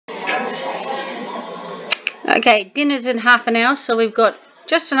Okay, dinner's in half an hour, so we've got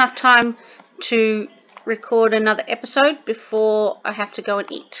just enough time to record another episode before I have to go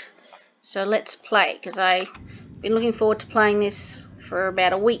and eat. So let's play, because I've been looking forward to playing this for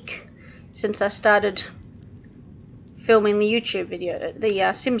about a week since I started filming the YouTube video,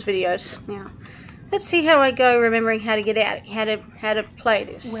 the Sims videos. Now, let's see how I go remembering how to get out, how to play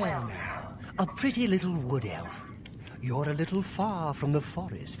this. Well now, a pretty little wood elf. You're a little far from the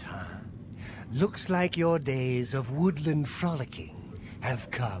forest, huh? Looks like your days of woodland frolicking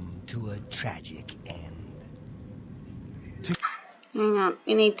have come to a tragic end. Hang on,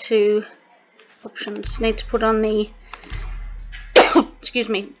 we need to options. Need to put on the excuse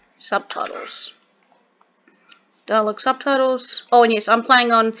me, subtitles. Dialogue subtitles. Oh, and yes, I'm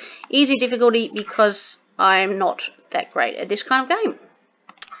playing on easy difficulty because I'm not that great at this kind of game.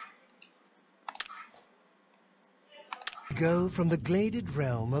 Go from the gladed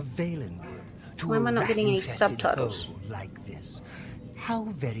realm of Valenwood to Why am I not getting any subtitles? Like this. How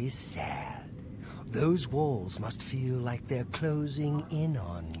very sad. Those walls must feel like they're closing in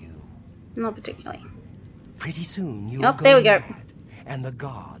on you. Not particularly. Pretty soon you'll Oh, there we go. mad, and the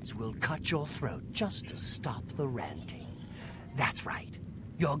guards will cut your throat just to stop the ranting. That's right.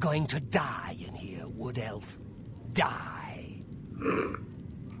 You're going to die in here, wood elf. Die.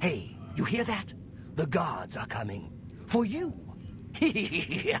 Hey, you hear that? The guards are coming. For you.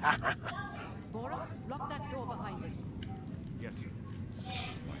 Boris, lock that door behind us. Yes, sir.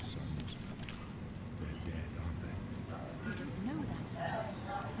 My sons, they're dead, aren't We don't know that, sir.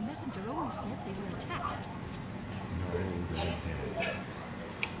 The messenger only said they were attacked. they? No, they're dead.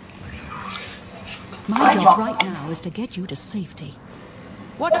 My job right now is to get you to safety.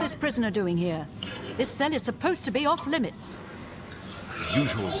 What's this prisoner doing here? This cell is supposed to be off limits.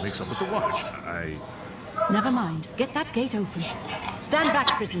 Usual mix-up with the watch. Never mind. Get that gate open. Stand back,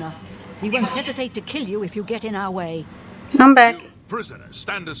 prisoner. We won't hesitate to kill you if you get in our way. I'm back. You, prisoner,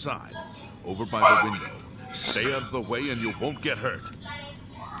 stand aside. Over by the window. Stay out of the way and you won't get hurt.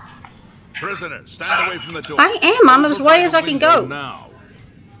 Prisoner, stand away from the door. I am. I'm as Over way by as the I can window go. Now.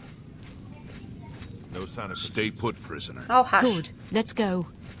 No sign of Stay put, prisoner. Oh, hush. Good. Let's go.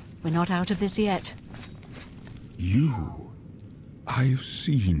 We're not out of this yet. You. I've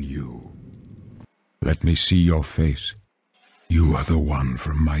seen you. Let me see your face. You are the one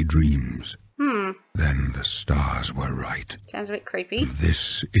from my dreams. Then the stars were right. Sounds a bit creepy.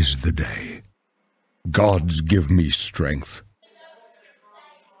 This is the day. Gods give me strength.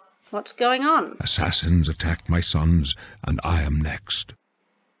 What's going on? Assassins attacked my sons, and I am next.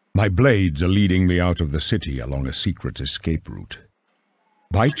 My blades are leading me out of the city along a secret escape route.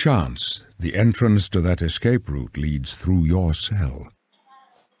 By chance, the entrance to that escape route leads through your cell.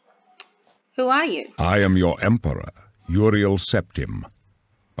 Who are you? I am your emperor, Uriel Septim.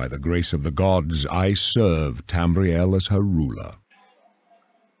 By the grace of the gods, I serve Tamriel as her ruler.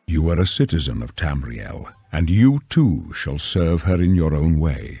 You are a citizen of Tamriel, and you too shall serve her in your own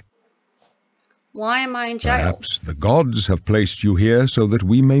way. Why am I in jail? Perhaps the gods have placed you here so that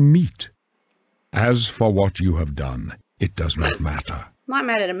we may meet. As for what you have done, it does not matter. Might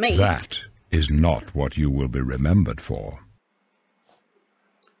matter to me. That is not what you will be remembered for.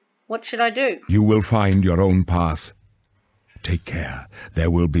 What should I do? You will find your own path. Take care.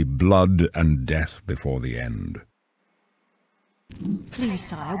 There will be blood and death before the end. Please,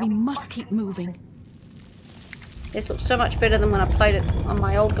 sire, we must keep moving. This looks so much better than when I played it on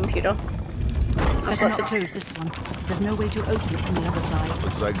my old computer. Better not close this one. There's no way to open it from the other side.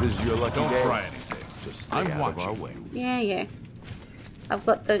 Looks like this is your lucky Don't day. try anything. Just stay I'm out of our watching way. you. Yeah. I've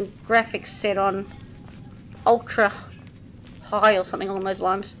got the graphics set on ultra high or something along those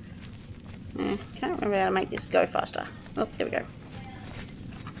lines. Can't remember how to make this go faster. Oh, there we go.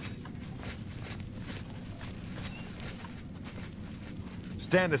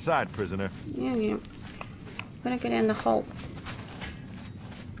 Stand aside, prisoner. Yeah. I'm gonna go down the hole.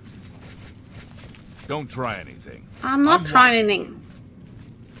 Don't try anything. I'm not trying watching anything.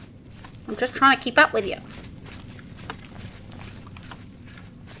 I'm just trying to keep up with you.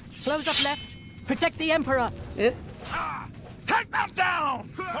 Close up left. Protect the Emperor. Yep. Take them down!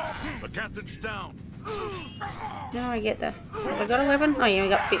 The captain's down. Now I get the... Have I got a weapon? Oh yeah, we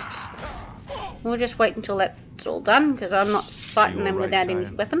got fists. We'll just wait until that's all done, because I'm not fighting You them all right, without any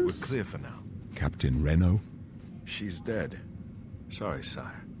sire? weapons. We're clear for now. Captain Reno? She's dead. Sorry,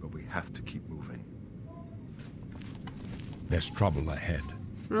 sire, but we have to keep moving. There's trouble ahead.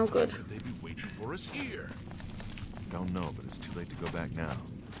 Oh, good. Could they be waiting for us here? Don't know, but it's too late to go back now.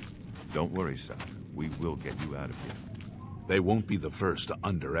 Don't worry, sire. We will get you out of here. They won't be the first to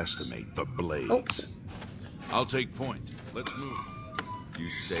underestimate the blades. Oops. I'll take point. Let's move. You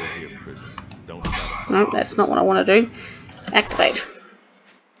stay here, prisoner. Don't try to Nope, that's not what I want to do. Activate.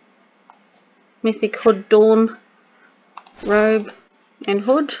 Mythic hood, dawn, robe, and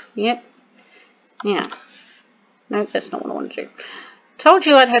hood. Yep. Yeah. Nope, that's not what I want to do. Told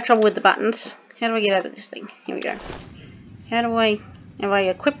you I'd have trouble with the buttons. How do I get out of this thing? Here we go. How do I... Have I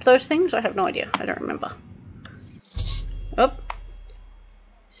equipped those things? I have no idea. I don't remember. Oh.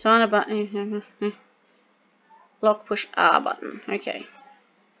 Sign a button. Lock, push R button. Okay.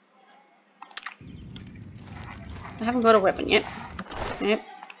 I haven't got a weapon yet. Yep.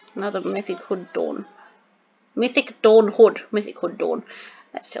 Another mythic hood dawn. Mythic dawn hood. Mythic hood dawn.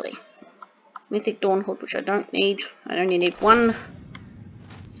 That's silly. Mythic dawn hood, which I don't need. I only need one.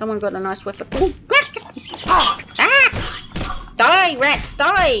 Someone got a nice weapon. Ooh. Ah! Die, rats,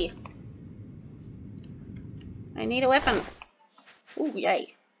 die! I need a weapon. Ooh,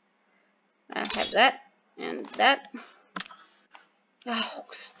 yay. I have that and that. Oh,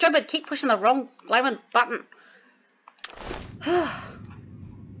 stupid! Keep pushing the wrong blaming button. No,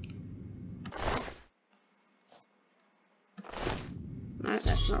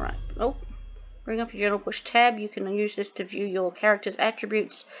 that's not right. Oh, bring up your journal, push tab. You can use this to view your character's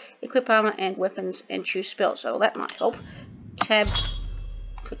attributes, equip armor and weapons, and choose spells. So that might help. Tab.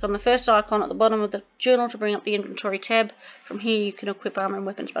 Click on the first icon at the bottom of the journal to bring up the inventory tab. From here you can equip armor and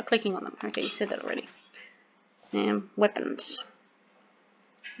weapons by clicking on them. Okay, you said that already. Weapons.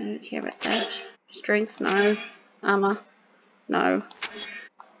 I don't care about that. Strength, no. Armor, no.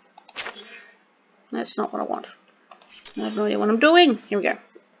 That's not what I want. I have no idea what I'm doing. Here we go.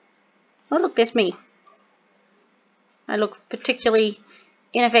 Oh look, there's me. I look particularly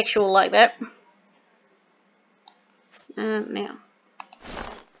ineffectual like that. Now.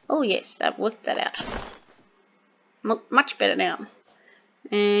 Oh yes, I've worked that out. Look much better now.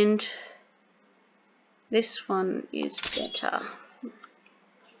 And this one is better.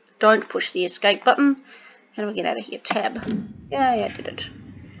 Don't push the escape button. How do I get out of here? Tab. Yeah, I did it.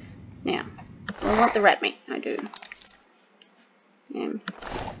 Now, I want the rat meat. I do.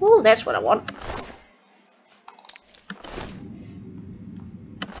 Oh, that's what I want.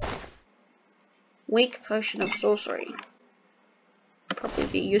 Weak potion of sorcery. Probably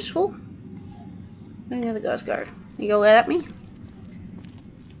be useful. Where do the other guys go? You go at me?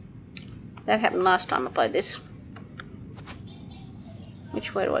 That happened last time I played this.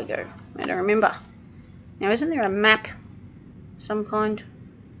 Which way do I go? I don't remember. Now, isn't there a map? Some kind?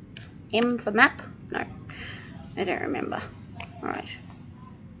 M for map? No. I don't remember. Alright.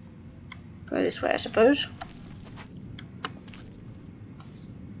 Go this way, I suppose.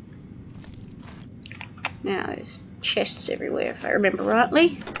 Now, there's chests everywhere, if I remember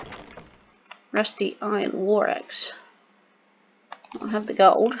rightly. Rusty iron war axe. I'll have the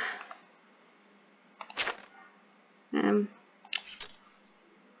gold.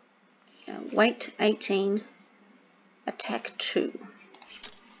 Weight 18, attack 2.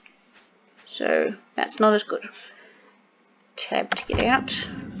 So that's not as good. Tab to get out.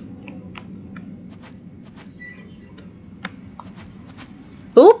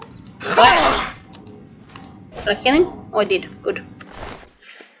 Oop! Wow. Did I kill him? Oh, I did. Good.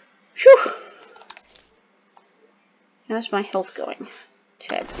 Phew! How's my health going?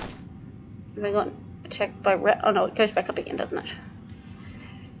 Tab. Have I gotten attacked by rat? Oh no, it goes back up again, doesn't it?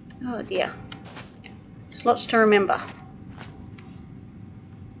 Oh dear. There's lots to remember.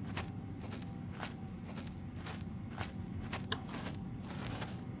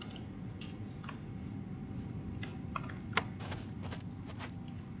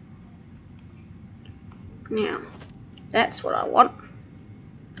 Now, that's what I want.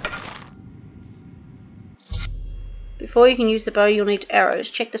 Before you can use the bow, you'll need arrows.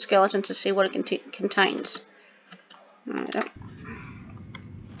 Check the skeleton to see what it contains. Right.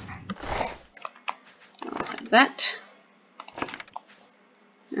 I'll have that.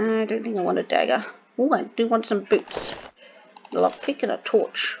 I don't think I want a dagger. Oh, I do want some boots. A lockpick and a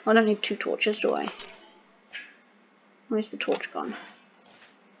torch. I don't need 2 torches, do I? Where's the torch gone?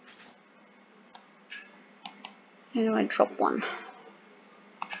 How do I drop one?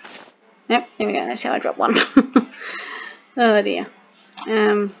 Yep, here we go. That's how I drop one. Oh dear.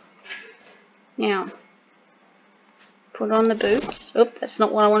 Now, put on the boots. Oop, that's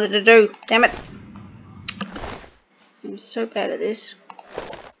not what I wanted to do. Damn it. I'm so bad at this.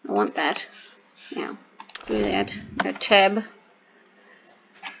 I want that. Now, do that. Go tab.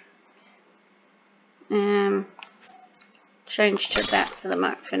 Change to that for the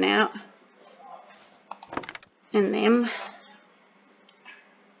mark for now. And them.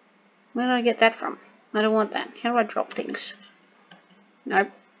 Where did I get that from? I don't want that. How do I drop things?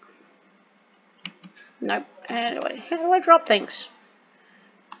 Nope. Nope. How do I drop things?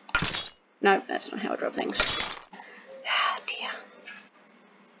 No, that's not how I drop things. Ah, dear.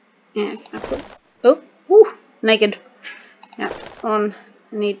 Yeah, I put... Oh, woo, naked. Now, on.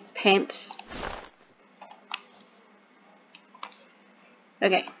 I need pants.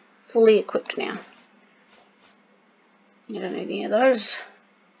 Okay, fully equipped now. I don't need any of those.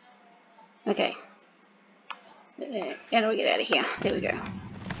 Okay. How do we get out of here? There we go.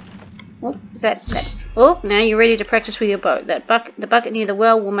 Oh, is that. Oh, now you're ready to practice with your bow. The bucket near the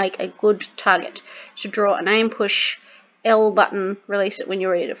well will make a good target. So draw an aim, push L button, release it when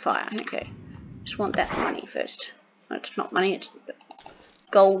you're ready to fire. Okay. Just want that money first. No, it's not money, it's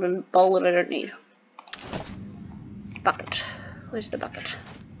gold and bowl that I don't need. Bucket. Where's the bucket?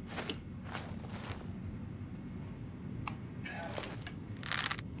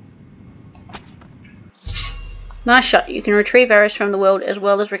 Nice shot. You can retrieve arrows from the world as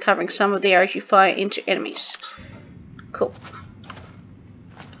well as recovering some of the arrows you fire into enemies. Cool.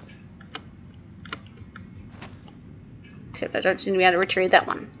 Except I don't seem to be able to retrieve that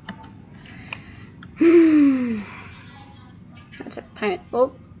one. That's a pain.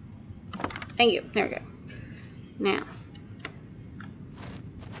 Oh. Thank you. There we go. Now.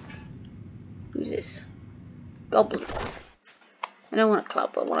 Who's this? Goblin. I don't want a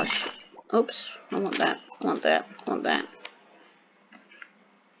club, I want a... Oops. I want that. I want that. I want that.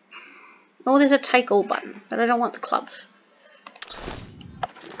 Oh, there's a take all button, but I don't want the club.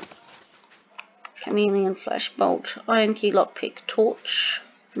 Chameleon, flash, bolt, iron key, lockpick, torch.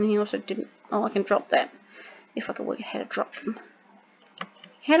 And he also didn't... Oh, I can drop that. If I can work out how to drop them.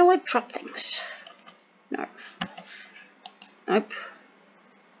 How do I drop things? No. Nope.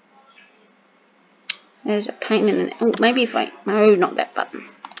 There's a pain in the... Oh, maybe if I... No, not that button.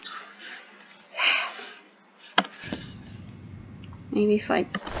 Maybe if I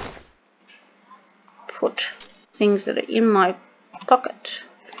put things that are in my pocket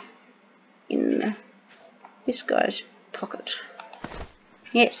in this guy's pocket.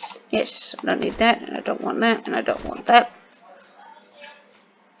 Yes, yes, I don't need that, and I don't want that, and I don't want that.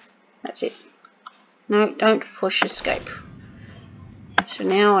 That's it. No, don't push escape. So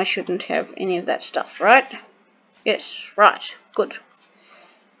now I shouldn't have any of that stuff, right? Yes, right, good.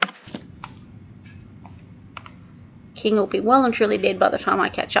 King will be well and truly dead by the time I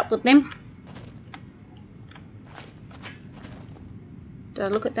catch up with them. Did I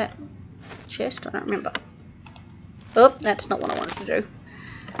look at that chest? I don't remember. Oh, that's not what I wanted to do.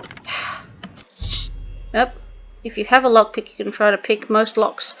 Yep. If you have a lockpick, you can try to pick most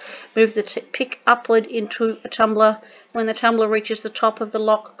locks. Move the pick upward into a tumbler. When the tumbler reaches the top of the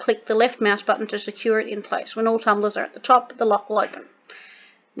lock, click the left mouse button to secure it in place. When all tumblers are at the top, the lock will open.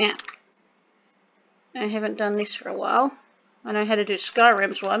 Now, I haven't done this for a while. I know how to do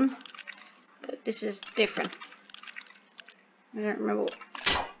Skyrim's one, but this is different. I don't remember what...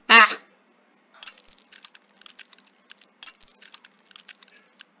 Ah!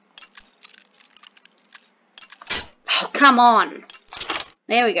 Oh, come on!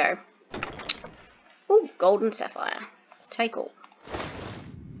 There we go. Ooh, golden sapphire. Take all.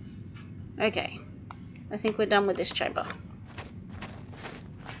 Okay. I think we're done with this chamber.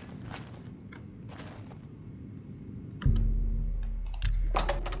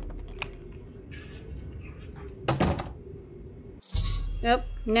 Yep,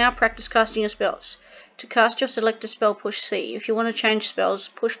 now practice casting your spells. To cast your selected spell, push C. If you want to change spells,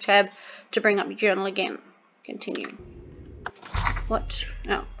 push tab to bring up your journal again. Continue. What?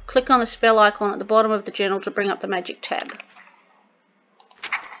 No. Click on the spell icon at the bottom of the journal to bring up the magic tab.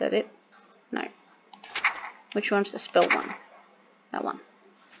 Is that it? No. Which one's the spell one? That one.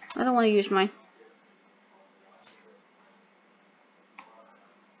 I don't want to use my...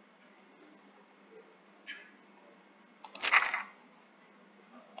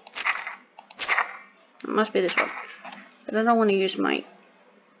 It must be this one. But I don't want to use my...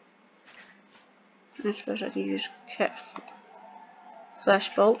 I suppose I can use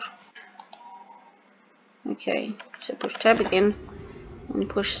flash bolt. Okay, so push tab again and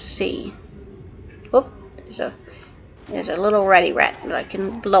push C. Oop, there's a little ratty rat that I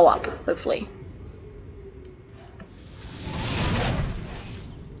can blow up, hopefully.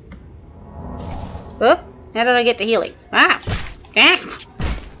 Oop, how did I get to healing? Ah! Damn!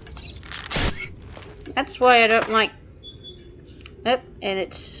 That's why I don't like... Oh, and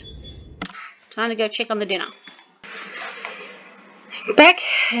it's time to go check on the dinner. Back,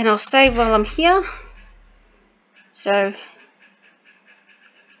 and I'll save while I'm here. So,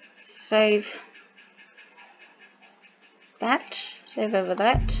 save that. Save over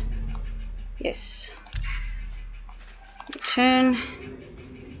that. Yes. Return.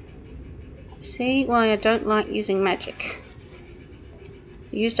 See why I don't like using magic.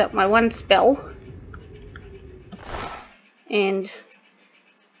 Used up my one spell. And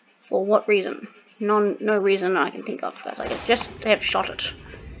for what reason? No reason I can think of, because I could just have shot it.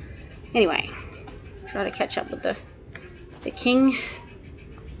 Anyway, try to catch up with the king.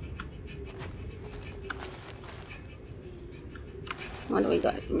 What do we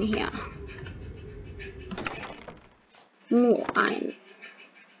got in here? More iron.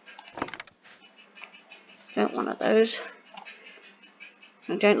 Don't want one of those.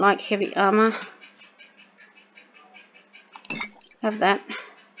 I don't like heavy armor. Have that.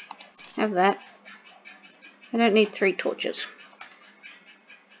 Have that. I don't need 3 torches.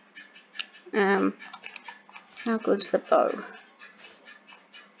 How good's the bow?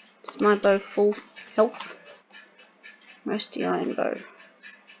 Is my bow full health? Rusty iron bow.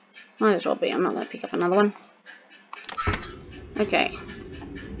 Might as well be. I'm not going to pick up another one. Okay.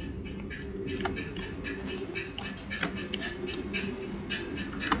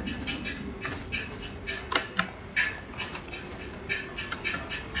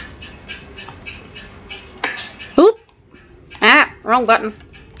 Oop! Ah! Wrong button.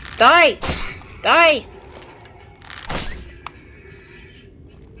 Die! Die!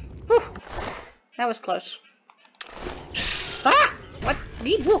 Whew. That was close. Ah! What?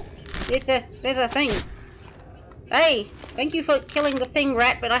 Whoa. There's a thing. Hey! Thank you for killing the thing,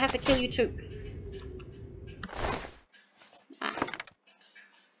 rat, but I have to kill you too. Ah.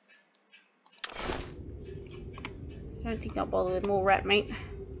 I don't think I'll bother with more rat meat.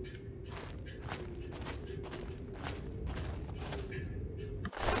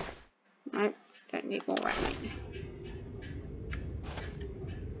 Nope, don't need more rat meat.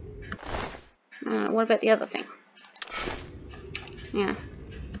 What about the other thing? Yeah.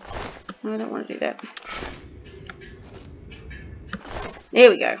 No, I don't want to do that. There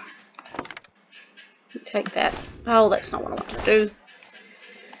we go. Take that. Oh, that's not what I want to do.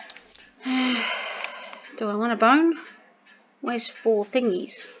 Do I want a bone? Where's 4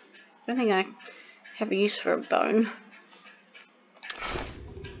 thingies? I don't think I have a use for a bone.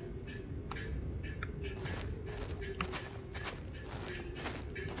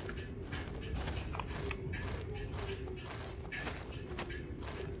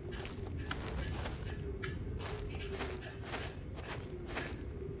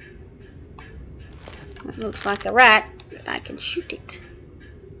 That looks like a rat, but I can shoot it.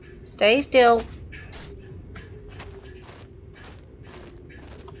 Stay still.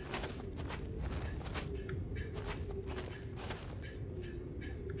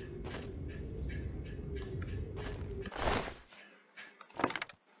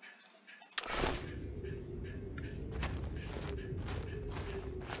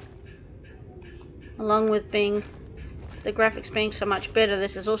 Along with being the graphics being so much better,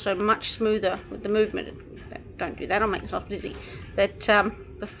 this is also much smoother with the movement. Don't do that, I'll make myself dizzy. But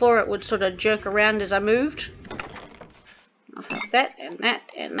before it would sort of jerk around as I moved. I'll have that and that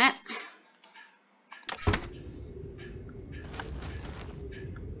and that.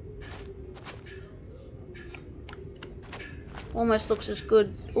 Almost looks as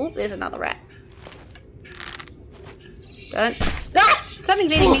good. Oh, there's another rat. Don't. Ah!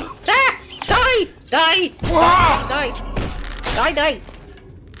 Something's eating me. Ah! Die! Die! Die! Die! Die!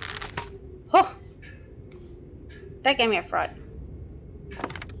 Oh! That gave me a fright.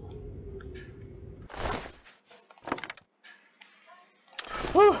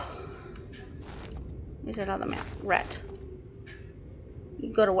 Oh! There's another rat.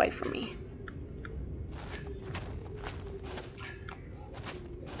 You got away from me.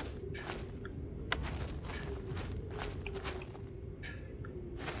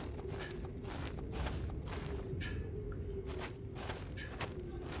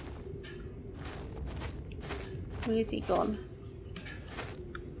 Where is he gone?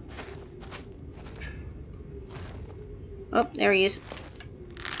 Oh, there he is.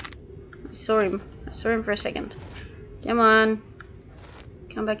 I saw him. I saw him for a second. Come on.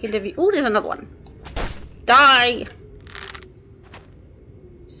 Come back into view. Oh, there's another one. Die!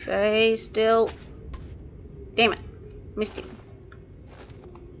 Stay still. Damn it. Missed him.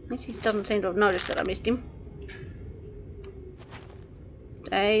 He doesn't seem to have noticed that I missed him.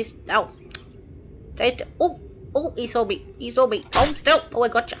 Stay still. Oh. Stay still. Oh! Oh, he saw me. He saw me. Oh, still. Oh, I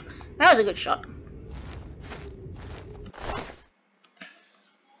gotcha. That was a good shot.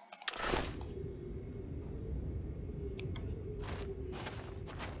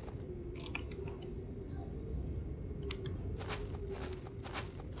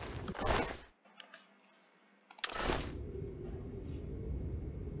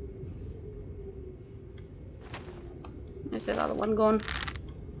 There's that other one gone.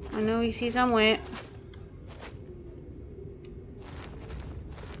 I know he's here somewhere.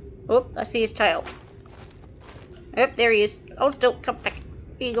 Oh, I see his tail. Oh, there he is. Hold still. Come back.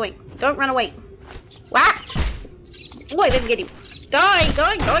 Where are you going? Don't run away. What? Oh, I didn't get him. Die,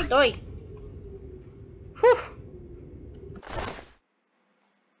 die, die, die. Whew.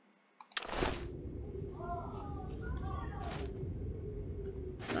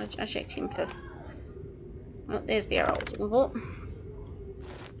 I checked him for... Oh, there's the arrow I was looking for.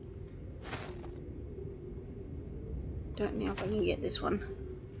 Don't know if I can get this one.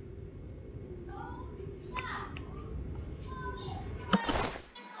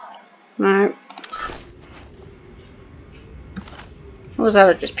 No. What was that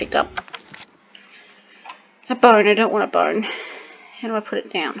I just picked up? A bone. I don't want a bone. How do I put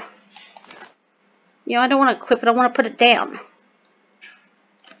it down? Yeah, I don't want to equip it. I want to put it down.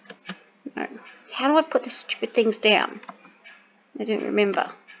 No. How do I put the stupid things down? I don't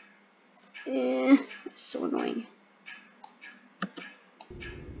remember. It's so annoying.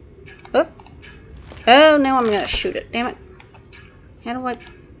 Oh. Oh, now I'm going to shoot it. Damn it. How do I...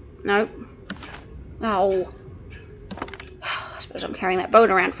 No. Oh. I suppose I'm carrying that bone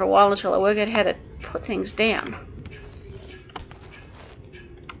around for a while until I work out how to put things down.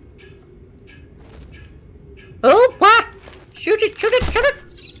 Oh, what? Shoot it, shoot it, shoot it!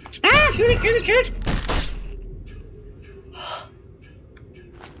 Ah, shoot it, shoot it, shoot it!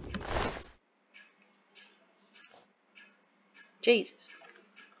 Jesus.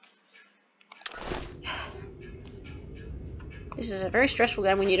 This is a very stressful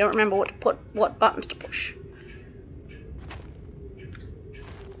game when you don't remember what to put, what buttons to push.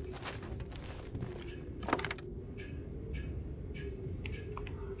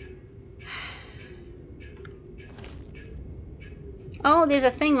 Oh, there's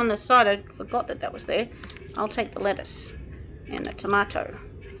a thing on the side. I forgot that that was there. I'll take the lettuce and the tomato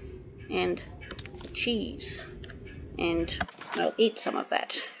and the cheese, and I'll eat some of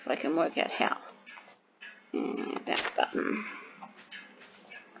that if I can work out how. And that button.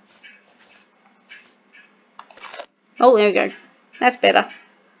 Oh, there we go. That's better.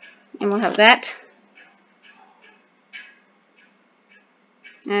 And we'll have that.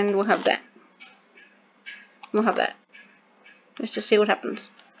 And we'll have that. We'll have that. Let's just see what happens.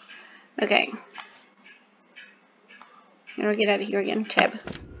 Okay. How do I get out of here again? Tab.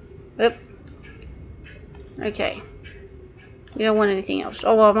 Oop. Okay. We don't want anything else.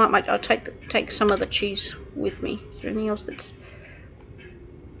 Oh, well, I'll take some of the cheese with me. Is there anything else that's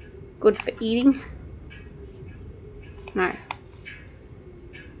good for eating? No.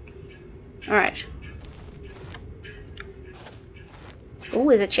 Alright. Oh,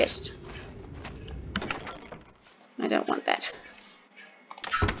 there's a chest. I don't want that.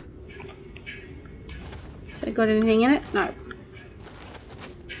 Has it got anything in it? No.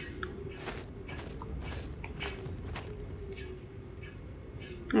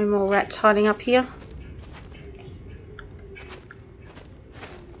 No more rats hiding up here.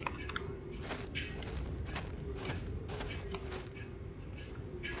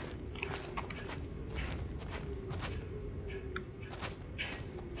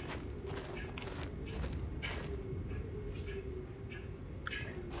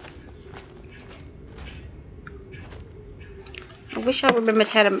 I wish I remembered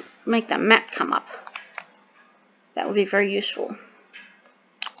how to make that map come up. That would be very useful.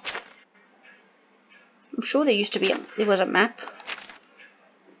 I'm sure there used to be there was a map.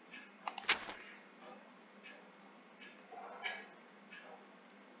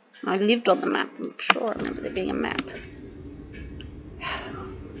 I lived on the map. I'm sure I remember there being a map. I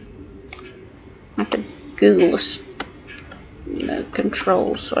have to Google this. The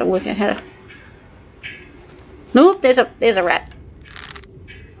controls so I work out how to. Nope, there's a rat.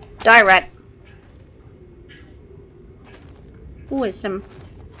 Die, rat. Ooh, there's some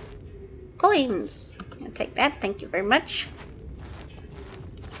coins. I'll take that, thank you very much.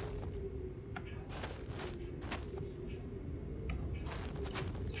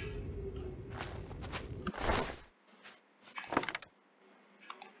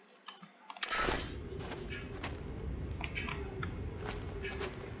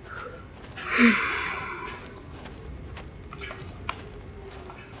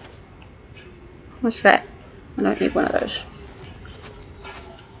 What's that? I don't need one of those.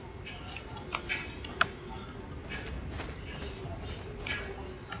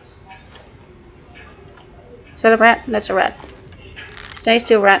 Is that a rat? That's a rat. Stay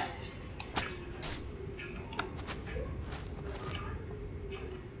still, rat.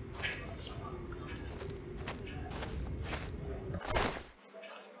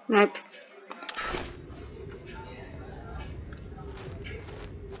 Nope.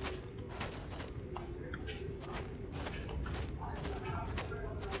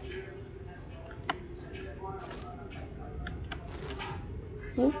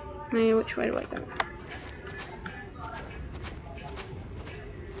 Oh, now which way do I go?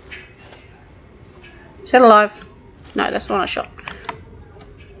 Is that alive? No, that's the one I shot.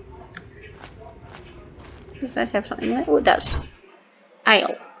 Does that have something there? Oh, it does.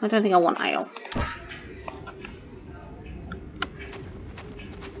 Ale. I don't think I want ale.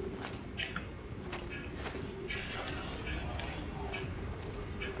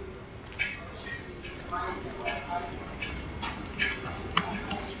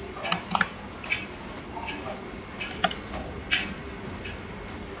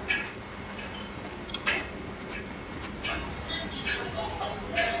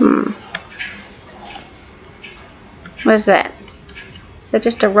 Where's that? Is that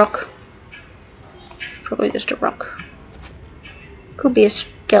just a rock? Probably just a rock. Could be a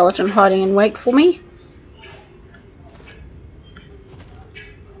skeleton hiding in wait for me.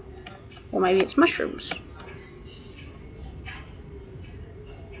 Or maybe it's mushrooms.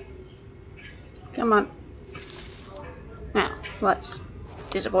 Come on. Now, that's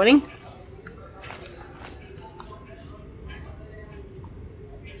disappointing.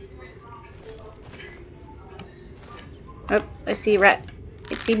 Oh, I see a rat.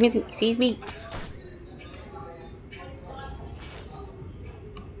 It sees me. It sees me.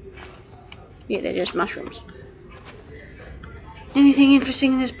 Yeah, they're just mushrooms. Anything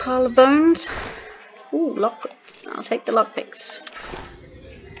interesting in this pile of bones? Ooh, lockpick. I'll take the lockpicks.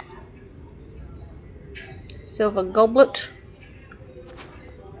 Silver goblet.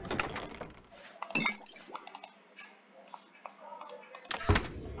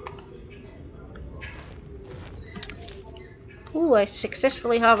 Ooh, I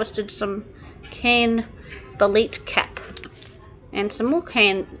successfully harvested some can bolete cap. And some more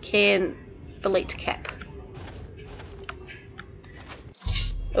can bolete cap.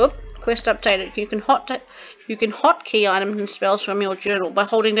 Oop, quest updated. You can hotkey items and spells from your journal by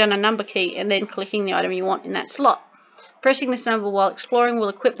holding down a number key and then clicking the item you want in that slot. Pressing this number while exploring will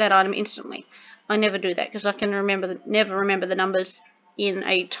equip that item instantly. I never do that because I can never remember the numbers in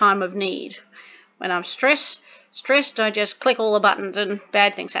a time of need. When I'm stressed, I just click all the buttons and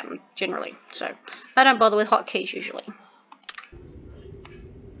bad things happen generally. So I don't bother with hotkeys usually.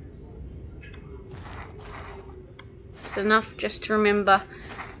 It's enough just to remember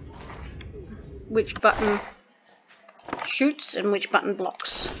which button shoots and which button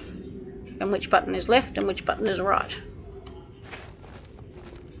blocks, and which button is left and which button is right.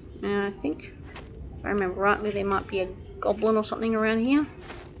 And I think, if I remember rightly, there might be a goblin or something around here.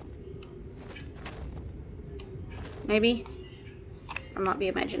 Maybe. I might be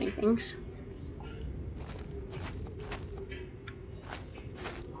imagining things.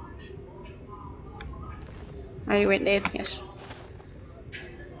 Oh, you went there, yes.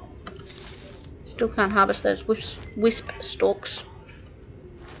 Still can't harvest those wisp stalks.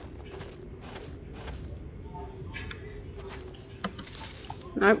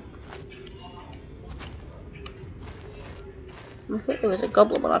 Nope. I thought there was a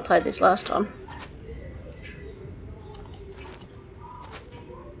goblin when I played this last time.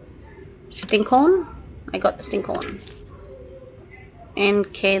 Stinkhorn? I got the stinkhorn.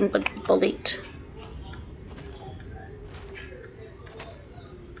 And can bolete.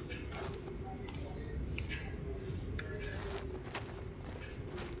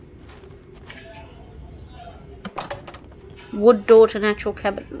 Wood door to natural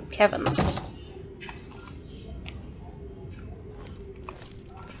caverns.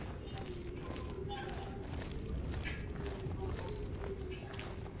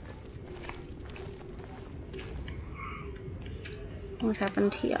 What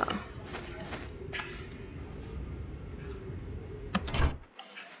happened here?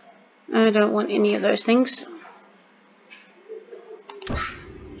 I don't want any of those things.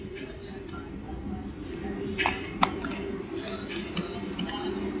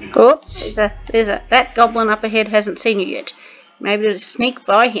 Oh, that goblin up ahead hasn't seen you yet. Maybe to sneak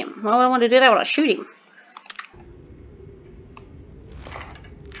by him. Why would I want to do that when I shoot him?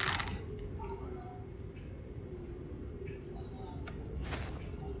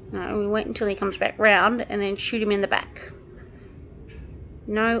 No, we wait until he comes back round and then shoot him in the back.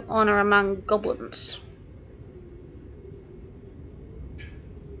 No honour among goblins.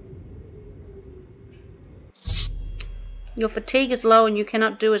 Your fatigue is low and you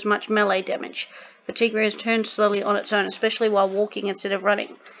cannot do as much melee damage. Fatigue returns slowly on its own, especially while walking instead of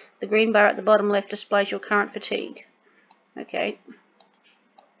running. The green bar at the bottom left displays your current fatigue. Okay.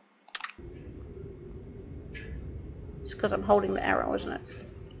 It's because I'm holding the arrow, isn't it?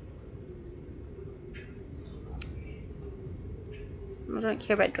 I don't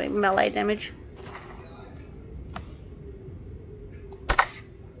care about doing melee damage.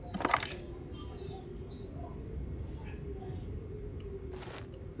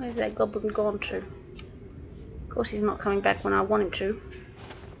 Where's that goblin gone to? Of course he's not coming back when I want him to.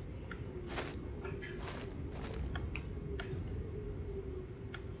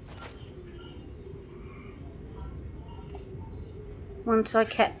 Once I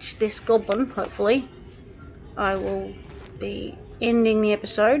catch this goblin, hopefully, I will be ending the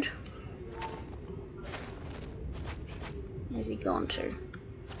episode. Where's he gone to?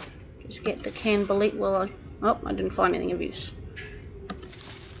 Just get the can believe. Well, I didn't find anything of use.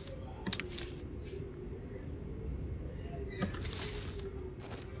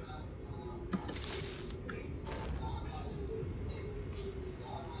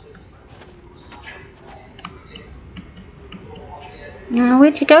 Now,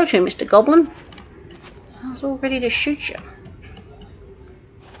 where'd you go to, Mr. Goblin? I was all ready to shoot you.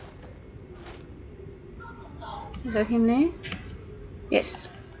 Is that him there? Yes.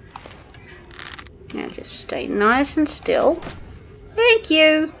 Now just stay nice and still. Thank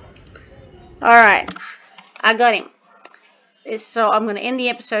you. Alright, I got him. So I'm going to end the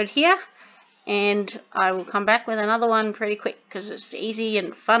episode here, and I will come back with another one pretty quick because it's easy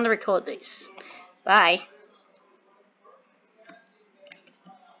and fun to record these. Bye.